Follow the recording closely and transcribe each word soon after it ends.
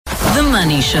The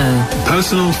Money Show.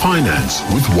 Personal Finance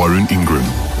with Warren Ingram.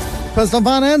 Personal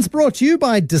Finance brought to you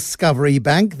by Discovery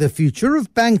Bank, the future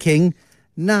of banking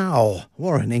now.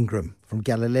 Warren Ingram from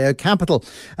Galileo Capital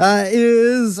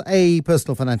is a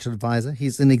personal financial advisor.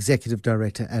 He's an executive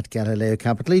director at Galileo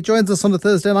Capital. He joins us on a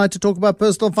Thursday night to talk about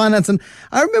personal finance. And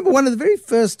I remember one of the very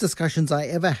first discussions I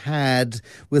ever had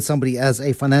with somebody as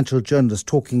a financial journalist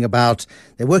talking about,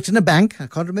 they worked in a bank. I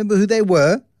can't remember who they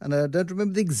were, and I don't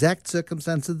remember the exact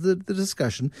circumstances of the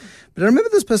discussion. But I remember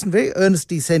this person very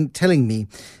earnestly telling me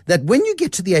that when you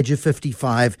get to the age of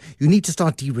 55, you need to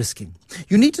start de-risking.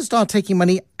 You need to start taking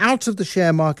money out of the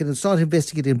share market and start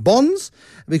investing it in bonds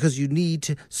because you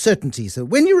need certainty. So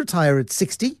when you retire at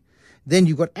 60, then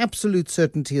you've got absolute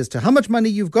certainty as to how much money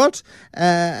you've got,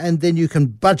 and then you can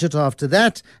budget after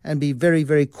that and be very,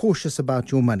 very cautious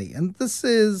about your money. And this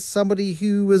is somebody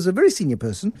who was a very senior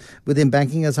person within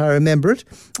banking, as I remember it.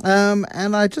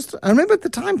 And I remember at the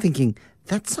time thinking,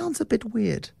 that sounds a bit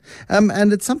weird.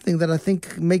 And it's something that I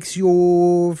think makes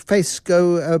your face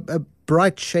go a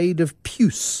bright shade of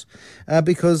puce,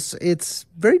 because it's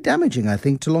very damaging, I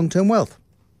think, to long-term wealth.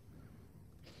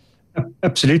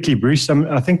 Absolutely, Bruce.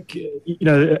 I think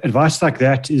advice like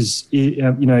that is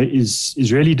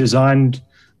really designed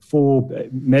for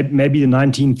maybe the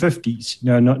 1950s.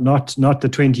 Not the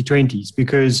 2020s,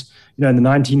 because in the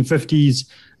 1950s,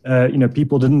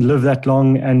 people didn't live that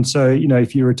long, and so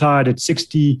if you retired at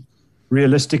 60,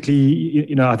 realistically,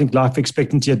 I think life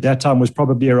expectancy at that time was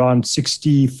probably around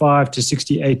 65 to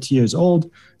 68 years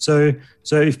old. So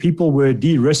if people were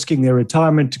de-risking their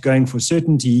retirement, going for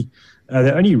certainty, they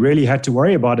only really had to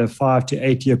worry about a 5 to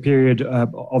 8 year period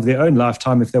of their own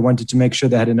lifetime if they wanted to make sure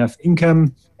they had enough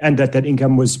income and that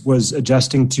income was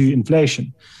adjusting to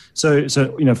inflation. So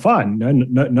fine,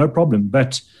 no problem.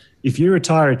 But if you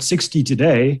retire at 60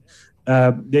 today,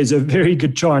 there's a very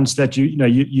good chance that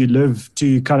you live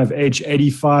to kind of age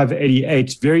 85,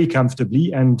 88 very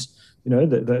comfortably, and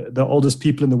the oldest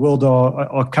people in the world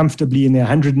are comfortably in their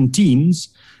 100 and teens.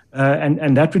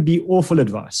 And that would be awful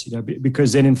advice,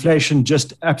 because then inflation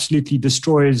just absolutely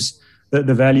destroys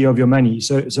the value of your money.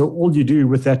 So all you do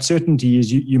with that certainty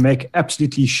is you make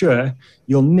absolutely sure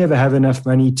you'll never have enough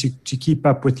money to keep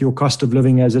up with your cost of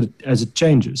living as it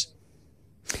changes.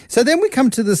 So then we come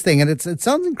to this thing, and it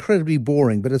sounds incredibly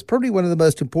boring, but it's probably one of the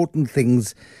most important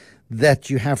things that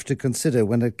you have to consider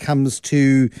when it comes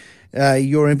to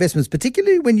your investments,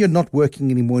 particularly when you're not working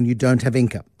anymore and you don't have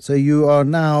income. So you are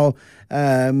now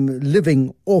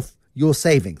living off your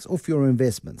savings, off your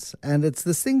investments. And it's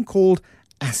this thing called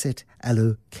asset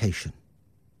allocation.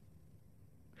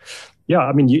 Yeah,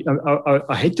 I mean,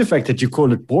 I hate the fact that you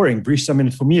call it boring, Bruce. I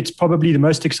mean, for me, it's probably the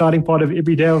most exciting part of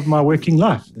every day of my working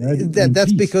life.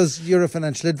 That's because you're a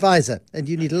financial advisor and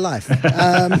you need a life.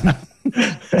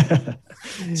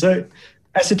 So,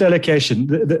 asset allocation,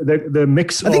 the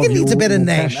mix. I think it needs a better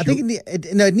name. I think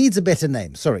it needs a better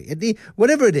name. Sorry,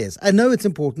 whatever it is. I know it's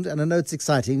important and I know it's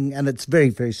exciting and it's very,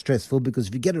 very stressful, because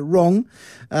if you get it wrong,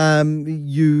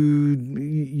 your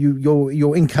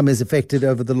income is affected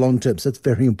over the long term. So it's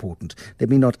very important. Let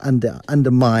me not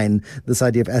undermine this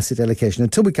idea of asset allocation.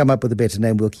 Until we come up with a better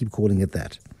name, we'll keep calling it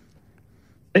that.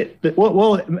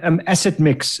 Asset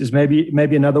mix is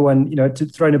maybe another one. To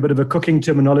throw in a bit of a cooking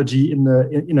terminology in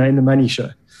the Money Show.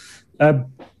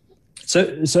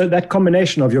 So that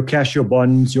combination of your cash, your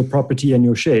bonds, your property, and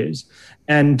your shares,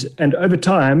 and over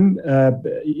time,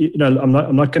 I'm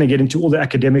not going to get into all the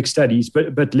academic studies,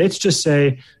 but let's just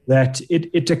say that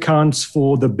it accounts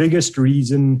for the biggest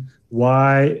reason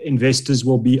why investors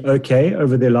will be okay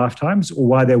over their lifetimes or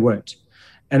why they won't.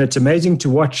 And it's amazing to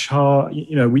watch how,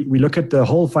 we look at the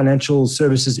whole financial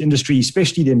services industry,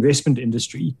 especially the investment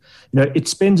industry. It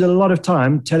spends a lot of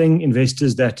time telling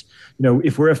investors that,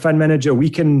 if we're a fund manager, we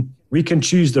can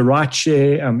choose the right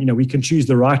share, we can choose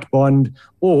the right bond,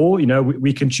 or,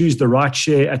 we can choose the right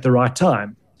share at the right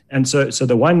time. And so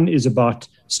the one is about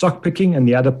stock picking and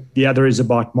the other is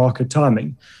about market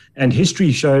timing. And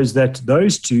history shows that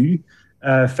those two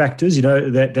factors,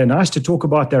 that they're nice to talk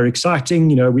about. They're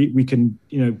exciting. We can,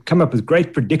 come up with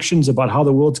great predictions about how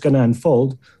the world's going to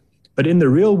unfold. But in the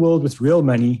real world with real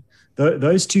money,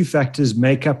 those two factors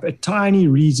make up a tiny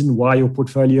reason why your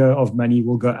portfolio of money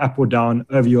will go up or down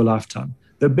over your lifetime.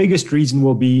 The biggest reason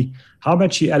will be how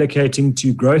much you're allocating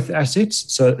to growth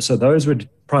assets. So those would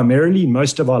primarily,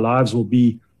 most of our lives will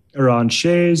be around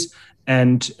shares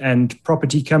and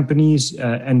property companies.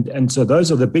 And so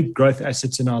those are the big growth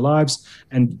assets in our lives.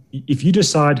 And if you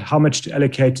decide how much to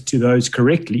allocate to those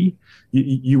correctly,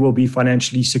 you will be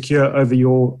financially secure over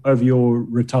your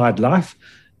retired life.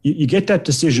 You get that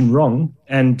decision wrong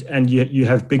and you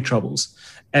have big troubles.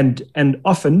 And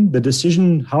often the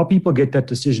decision, how people get that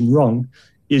decision wrong,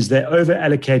 is they over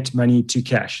allocate money to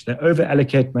cash. They over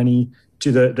allocate money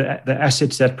to the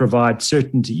assets that provide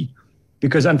certainty,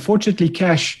 because unfortunately,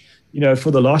 cash,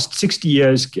 for the last 60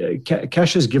 years,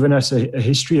 cash has given us a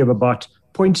history of about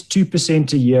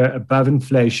 0.2% a year above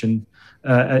inflation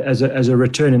as a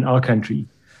return in our country.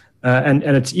 And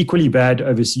it's equally bad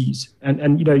overseas.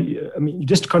 And you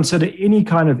just consider any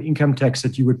kind of income tax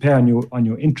that you would pay on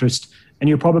your interest, and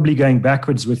you're probably going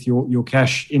backwards with your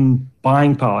cash in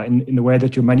buying power, in the way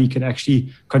that your money can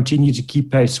actually continue to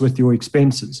keep pace with your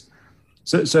expenses.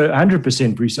 So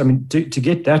 100%, Bruce. I mean, to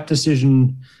get that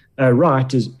decision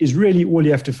right is really all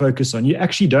you have to focus on. You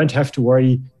actually don't have to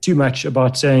worry too much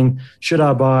about saying, should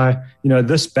I buy,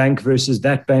 this bank versus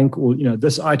that bank, or,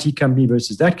 this IT company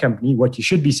versus that company. What you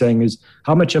should be saying is,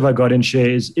 how much have I got in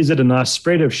shares? Is it a nice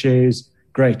spread of shares?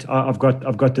 Great. I've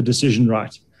got the decision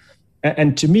right.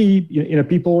 And to me,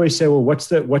 people always say, well, what's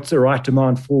the right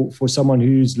amount for someone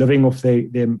who's living off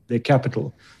their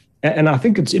capital? And I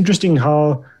think it's interesting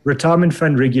how retirement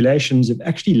fund regulations have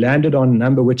actually landed on a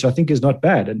number which I think is not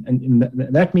bad. And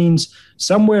that means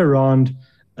somewhere around,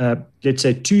 let's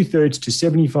say, 2/3 to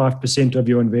 75% of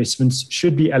your investments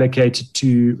should be allocated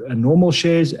to normal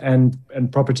shares and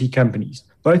property companies,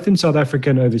 both in South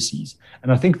Africa and overseas.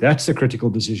 And I think that's the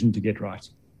critical decision to get right.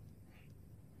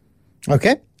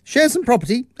 Okay. Shares and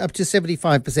property up to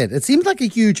 75%. It seems like a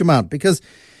huge amount, because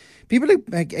people are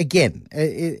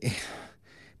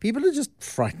just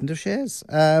frightened of shares.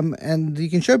 And you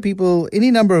can show people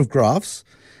any number of graphs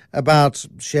about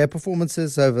share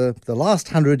performances over the last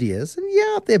 100 years. And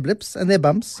yeah, there are blips and there are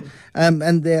bumps.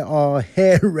 And there are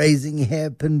hair-raising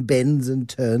hairpin bends and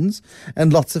turns,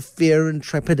 and lots of fear and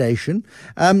trepidation.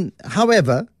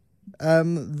 However,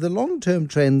 the long-term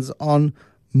trends on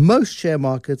most share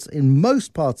markets in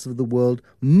most parts of the world,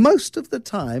 most of the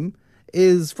time,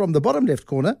 is from the bottom left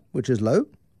corner, which is low,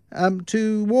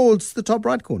 towards the top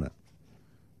right corner.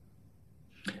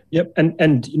 Yep,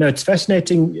 and it's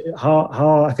fascinating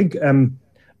how I think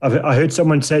I heard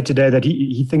someone say today that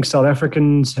he thinks South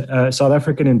African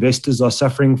investors are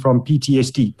suffering from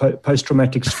PTSD,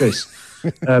 post-traumatic stress,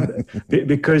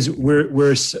 because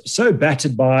we're so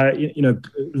battered by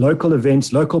local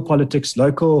events, local politics,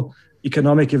 local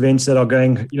economic events that are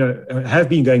have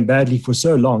been going badly for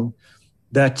so long,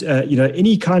 that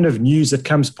any kind of news that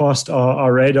comes past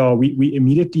our radar, we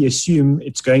immediately assume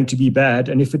it's going to be bad.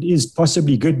 And if it is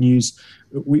possibly good news,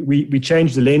 we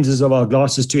change the lenses of our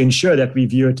glasses to ensure that we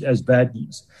view it as bad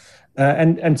news.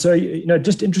 And so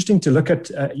just interesting to look at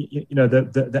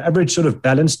the average sort of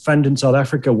balanced fund in South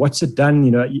Africa. What's it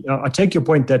done? I take your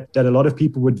point that a lot of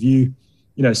people would view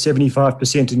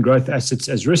 75% in growth assets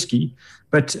as risky,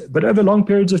 but over long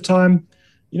periods of time,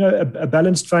 a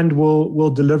balanced fund will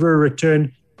deliver a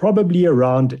return probably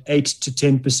around 8 to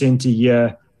 10% a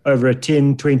year over a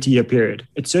 10, 20-year period.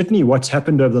 It's certainly what's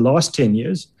happened over the last 10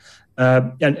 years.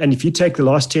 And if you take the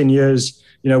last 10 years,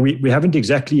 we haven't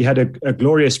exactly had a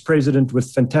glorious president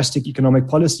with fantastic economic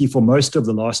policy for most of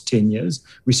the last 10 years.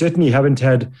 We certainly haven't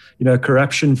had,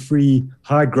 corruption-free,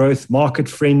 high-growth,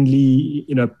 market-friendly,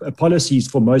 policies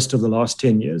for most of the last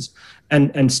 10 years.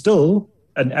 And still,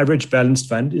 an average balanced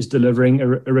fund is delivering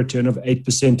a return of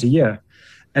 8% a year.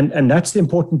 And that's the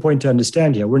important point to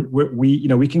understand here.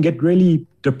 We can get really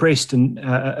depressed in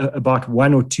about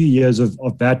 1 or 2 years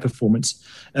of bad performance.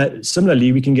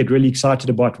 Similarly, we can get really excited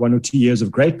about 1 or 2 years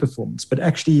of great performance. But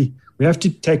actually, we have to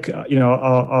take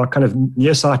our kind of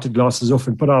nearsighted glasses off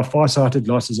and put our farsighted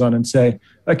glasses on and say,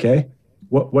 okay,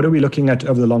 what are we looking at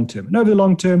over the long term? And over the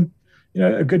long term,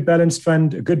 a good balanced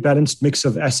fund, a good balanced mix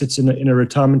of assets in a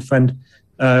retirement fund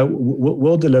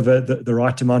will deliver the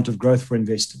right amount of growth for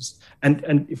investors.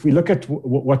 And if we look at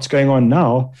what's going on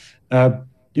now,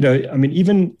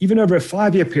 even over a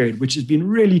 5-year period, which has been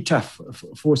really tough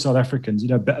for South Africans,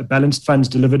 balanced funds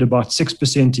delivered about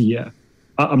 6% a year.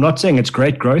 I'm not saying it's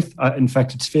great growth. In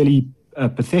fact, it's fairly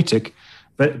pathetic,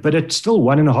 but it's still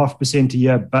 1.5% a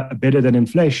year better than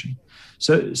inflation.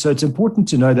 So it's important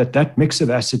to know that mix of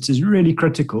assets is really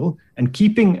critical, and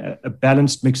keeping a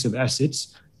balanced mix of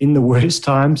assets in the worst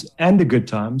times and the good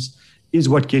times is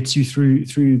what gets you through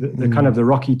the kind of the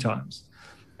rocky times.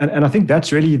 And I think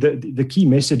that's really the key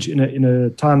message in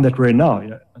a time that we're in now.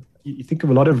 You think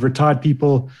of a lot of retired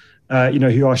people,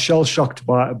 who are shell-shocked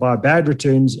by bad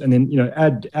returns, and then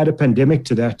add a pandemic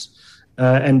to that,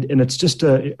 and it's just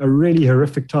a really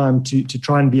horrific time to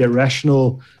try and be a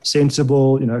rational,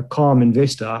 sensible, calm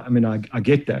investor. I mean, I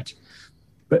get that,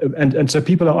 but and so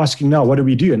people are asking now, what do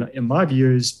we do? And my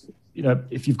view is,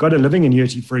 if you've got a living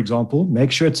annuity, for example,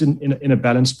 make sure it's in a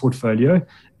balanced portfolio.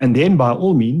 And then by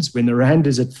all means, when the rand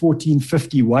is at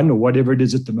 14.51 or whatever it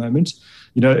is at the moment,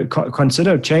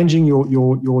 consider changing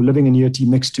your living annuity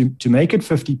mix to make it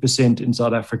 50% in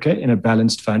South Africa in a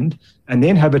balanced fund, and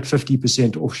then have it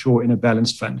 50% offshore in a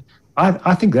balanced fund.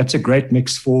 I think that's a great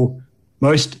mix for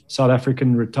most South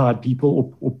African retired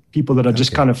people or people that are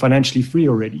just kind of financially free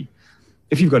already.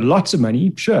 If you've got lots of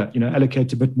money, sure,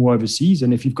 allocate a bit more overseas.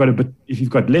 And if you've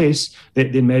got less,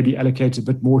 then maybe allocate a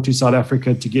bit more to South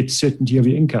Africa to get certainty of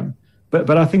your income.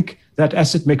 But I think that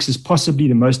asset mix is possibly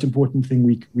the most important thing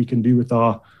we can do with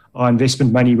our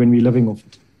investment money when we're living off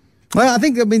it. Well,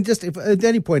 just if the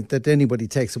only point that anybody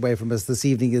takes away from us this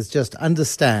evening is just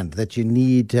understand that you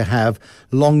need to have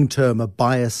long-term a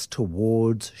bias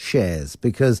towards shares,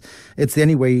 because it's the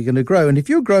only way you're going to grow. And if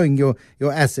you're growing your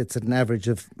assets at an average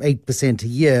of 8% a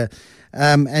year,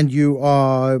 and you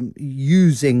are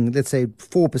using, let's say,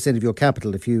 4% of your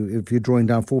capital, if you're drawing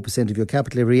down 4% of your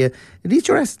capital every year, at least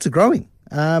your assets are growing.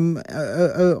 Over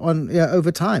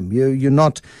time, you're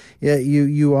not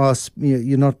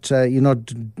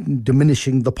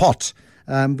diminishing the pot,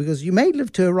 because you may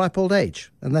live to a ripe old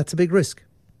age, and that's a big risk.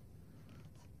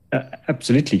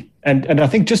 Absolutely, and I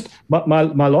think just my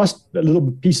last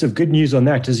little piece of good news on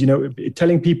that is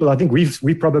telling people, I think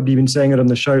we've probably been saying it on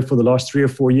the show for the last 3 or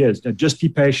 4 years. Just be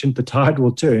patient; the tide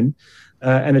will turn.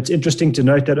 And it's interesting to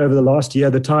note that over the last year,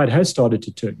 the tide has started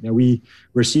to turn. Now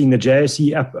we're seeing the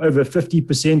JSE up over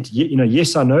 50%.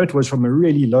 Yes, I know it was from a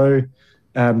really low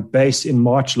base in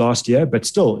March last year, but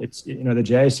still, it's the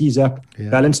JSE is up.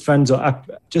 Yeah. Balanced funds are up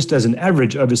just as an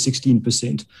average over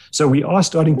 16%. So we are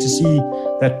starting to see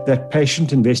that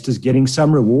patient investors getting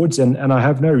some rewards, and I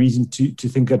have no reason to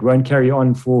think that won't carry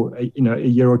on for a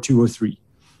year or 2 or 3.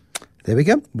 There we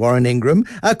go. Warren Ingram.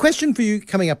 A question for you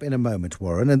coming up in a moment,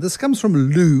 Warren, and this comes from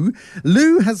Lou.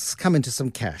 Lou has come into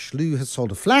some cash. Lou has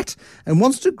sold a flat and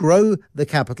wants to grow the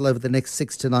capital over the next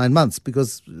 6 to 9 months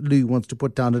because Lou wants to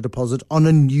put down a deposit on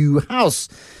a new house.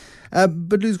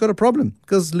 But Lou's got a problem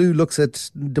because Lou looks at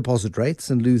deposit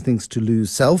rates and Lou thinks to Lou's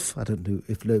self. I don't know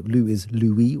if Lou is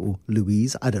Louis or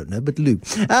Louise. I don't know, but Lou.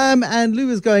 And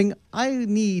Lou is going, I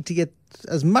need to get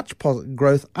as much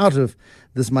growth out of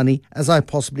this money as I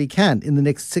possibly can in the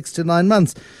next 6 to 9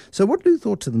 months. So what Lou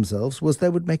thought to themselves was they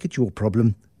would make it your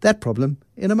problem, that problem,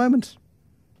 in a moment.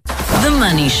 The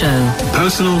Money Show.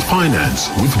 Personal Finance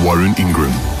with Warren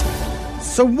Ingram.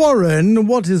 So, Warren,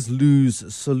 what is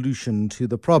Lou's solution to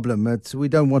the problem? We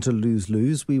don't want to lose.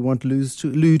 We want Lou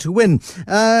to win.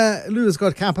 Lou has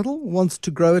got capital, wants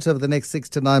to grow it over the next 6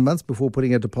 to 9 months before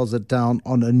putting a deposit down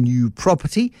on a new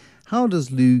property. How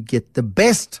does Lou get the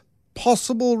best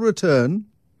possible return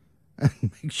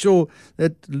and make sure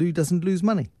that Lou doesn't lose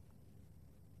money?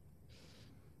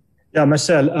 Yeah,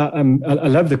 Marcel, I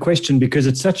love the question because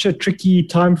it's such a tricky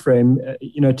time frame,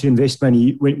 to invest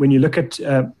money. When you look at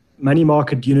money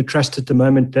market unit trusts at the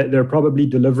moment, that they're probably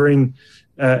delivering,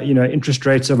 interest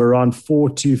rates of around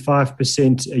 4 to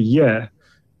 5% a year.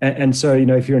 And so,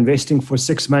 if you're investing for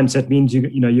 6 months, that means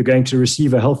you're going to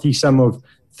receive a healthy sum of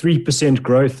 3%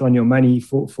 growth on your money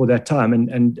for that time.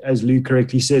 And as Lou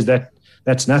correctly says,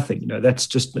 that's nothing. That's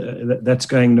just that's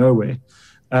going nowhere.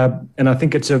 And I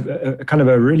think it's a kind of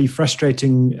a really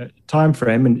frustrating time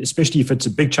frame, and especially if it's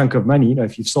a big chunk of money.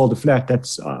 If you've sold a flat,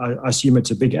 I assume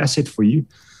it's a big asset for you.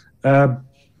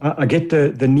 I get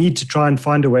the need to try and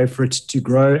find a way for it to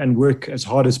grow and work as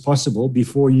hard as possible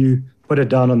before you put it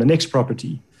down on the next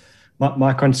property.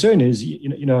 My concern is,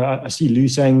 I see Lou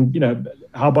saying,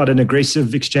 how about an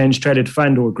aggressive exchange-traded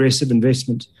fund or aggressive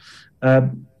investment?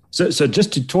 So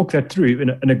just to talk that through,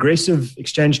 an aggressive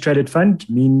exchange-traded fund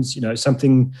means,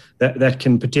 something that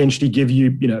can potentially give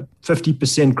you,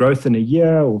 50% growth in a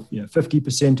year or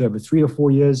 50% over 3 or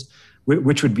 4 years,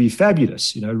 which would be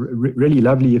fabulous. Really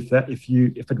lovely if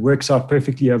it works out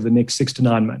perfectly over the next 6 to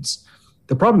 9 months.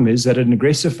 The problem is that an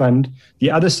aggressive fund,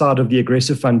 the other side of the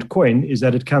aggressive fund coin is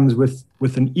that it comes with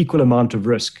an equal amount of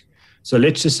risk. So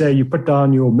let's just say you put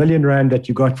down your R1,000,000 that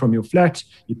you got from your flat,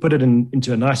 you put it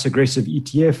into a nice aggressive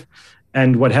ETF,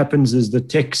 and what happens is the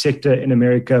tech sector in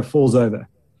America falls over.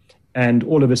 And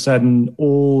all of a sudden,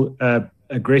 all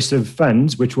aggressive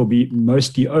funds, which will be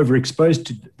mostly overexposed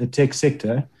to the tech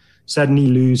sector, suddenly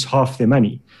lose half their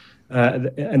money.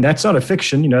 And that's not a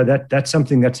fiction, that's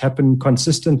something that's happened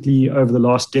consistently over the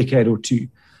last decade or two,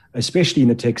 especially in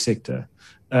the tech sector.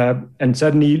 And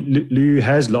suddenly Lou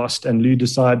has lost, and Lou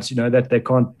decides,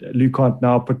 that Lou can't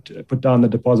now put down the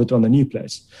deposit on the new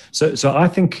place. So I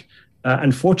think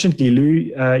Unfortunately, Lou,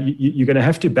 you're going to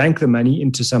have to bank the money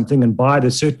into something and buy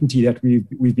the certainty that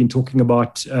we've been talking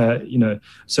about,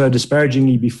 so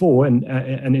disparagingly before. And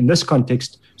in this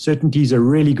context, certainty is a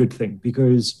really good thing,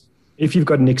 because if you've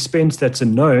got an expense that's a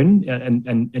known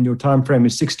and your time frame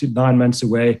is 6 to 9 months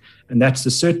away, and that's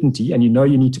the certainty, and you know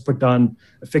you need to put down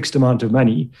a fixed amount of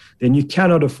money, then you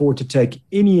cannot afford to take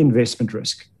any investment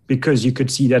risk, because you could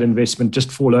see that investment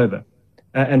just fall over.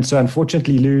 And so,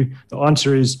 unfortunately, Lou, the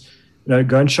answer is,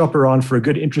 go and shop around for a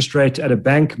good interest rate at a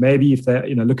bank. Maybe if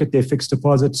they, look at their fixed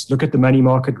deposits, look at the money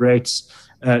market rates,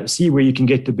 see where you can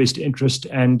get the best interest.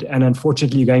 And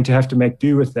unfortunately, you're going to have to make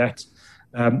do with that.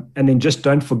 And then just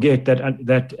don't forget that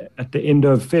at the end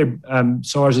of Feb,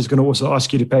 SARS is going to also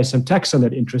ask you to pay some tax on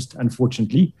that interest,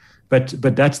 unfortunately. But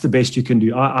that's the best you can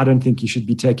do. I don't think you should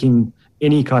be taking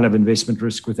any kind of investment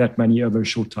risk with that money over a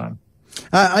short time.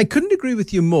 I couldn't agree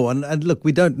with you more. And look,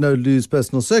 we don't know Lou's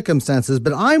personal circumstances,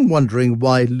 but I'm wondering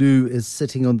why Lou is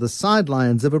sitting on the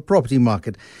sidelines of a property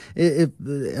market.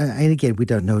 And again, we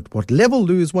don't know at what level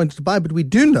Lou is wanting to buy, but we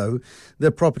do know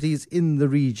that properties in the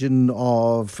region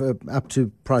of up to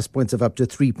price points of up to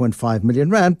 3.5 million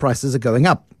rand, prices are going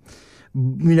up.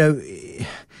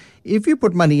 If you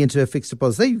put money into a fixed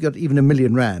deposit, say you've got even R1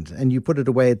 million, and you put it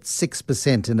away at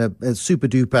 6% in a super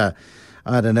duper,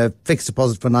 I don't know, fixed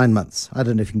deposit for 9 months. I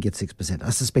don't know if you can get 6%.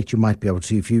 I suspect you might be able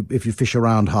to if you fish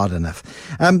around hard enough.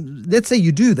 Let's say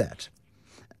you do that.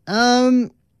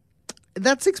 That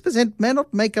 6% may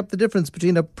not make up the difference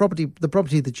between the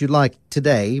property that you like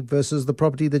today versus the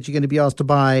property that you're going to be asked to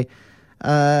buy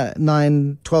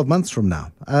 9, 12 months from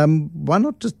now. Why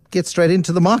not just get straight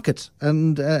into the market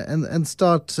and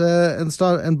start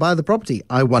and buy the property?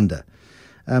 I wonder.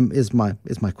 Is my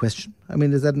question. I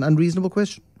mean, is that an unreasonable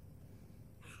question?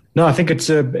 No, I think it's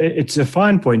a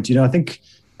fine point. I think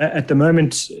at the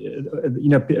moment,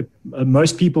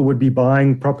 most people would be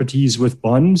buying properties with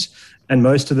bonds, and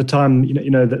most of the time,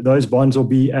 those bonds will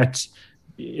be at,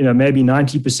 maybe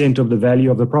 90% of the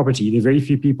value of the property. There are very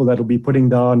few people that will be putting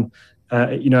down,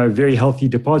 a very healthy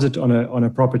deposit on a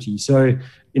property. So,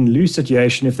 in Lou's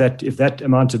situation, if that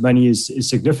amount of money is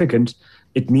significant,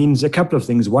 it means a couple of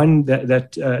things. One,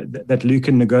 that Lou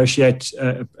can negotiate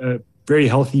a very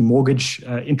healthy mortgage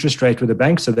interest rate with a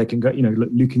bank, so they can go.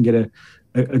 Lou can get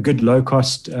a good low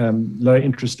cost, low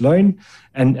interest loan,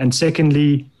 and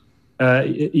secondly,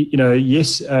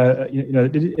 yes,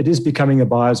 it is becoming a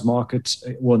buyer's market.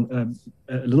 Well,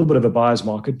 a little bit of a buyer's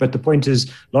market, but the point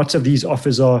is, lots of these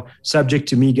offers are subject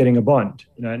to me getting a bond.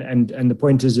 And the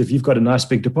point is, if you've got a nice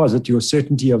big deposit, your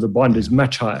certainty of the bond is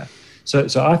much higher. So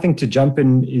I think to jump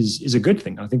in is a good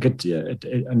thing. I think it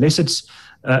unless it's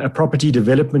a property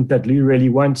development that Lou really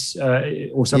wants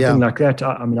or something like that,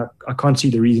 I can't see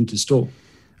the reason to stall.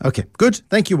 Okay, good.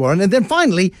 Thank you, Warren. And then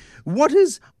finally, what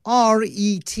is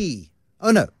RET?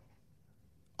 Oh, no.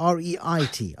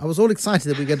 REIT. I was all excited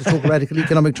that we get to talk radical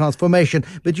economic transformation,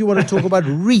 but you want to talk about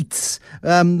REITs,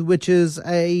 which is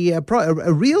a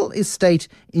real estate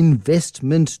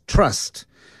investment trust.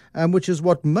 Which is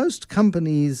what most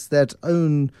companies that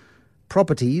own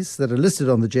properties that are listed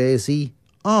on the JSE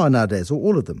are nowadays, or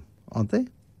all of them, aren't they?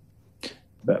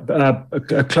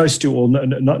 Close to all,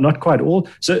 not quite all.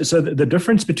 So the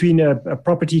difference between a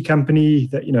property company,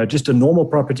 that just a normal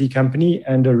property company,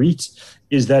 and a REIT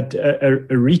is that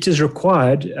a REIT is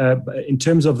required, in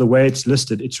terms of the way it's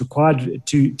listed, it's required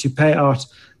to pay out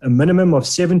a minimum of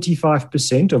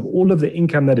 75% of all of the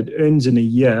income that it earns in a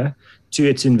year to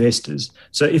its investors.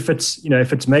 So if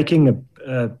it's making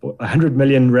 100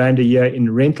 million rand a year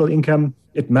in rental income,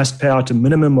 it must pay out a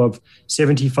minimum of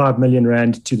 75 million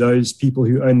rand to those people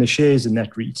who own the shares in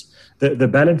that REIT. The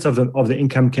balance of the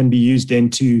income can be used then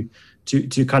to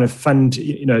kind of fund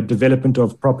development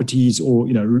of properties, or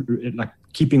like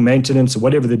keeping maintenance, or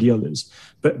whatever the deal is.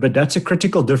 But that's a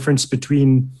critical difference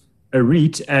between a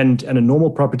REIT and a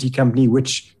normal property company,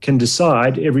 which can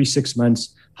decide every 6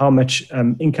 months how much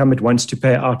income it wants to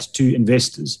pay out to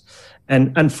investors.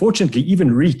 And unfortunately,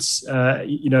 even REITs,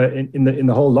 in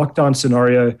the whole lockdown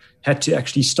scenario, had to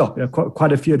actually stop.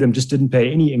 Quite a few of them just didn't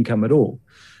pay any income at all.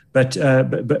 But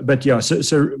yeah.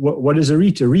 So what is a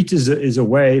REIT? A REIT is a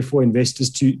way for investors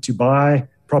to buy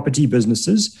property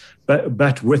businesses,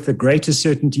 but with a greater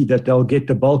certainty that they'll get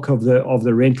the bulk of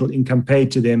the rental income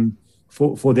paid to them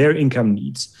for their income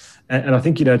needs. And I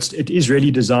think, it is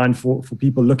really designed for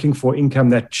people looking for income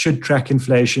that should track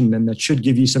inflation and that should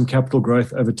give you some capital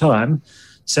growth over time.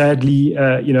 Sadly,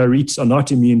 REITs are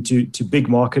not immune to big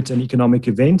market and economic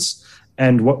events.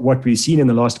 And what we've seen in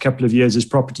the last couple of years is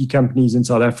property companies in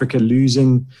South Africa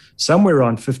losing somewhere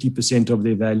around 50% of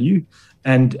their value.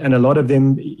 and a lot of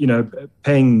them,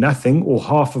 paying nothing or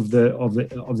half of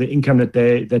the income that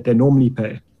they normally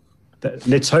pay.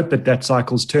 Let's hope that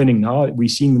cycle's turning now. We're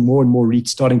seeing more and more REITs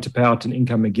starting to pay out an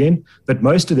income again, but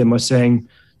most of them are saying,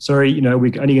 sorry, we're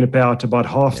only going to pay out about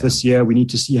half this year. We need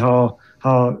to see how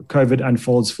COVID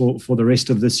unfolds for the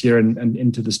rest of this year and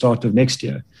into the start of next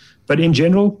year. But in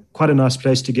general, quite a nice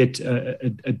place to get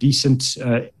a decent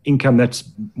income that's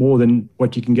more than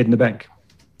what you can get in the bank.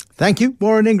 Thank you,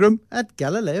 Warren Ingram at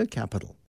Galileo Capital.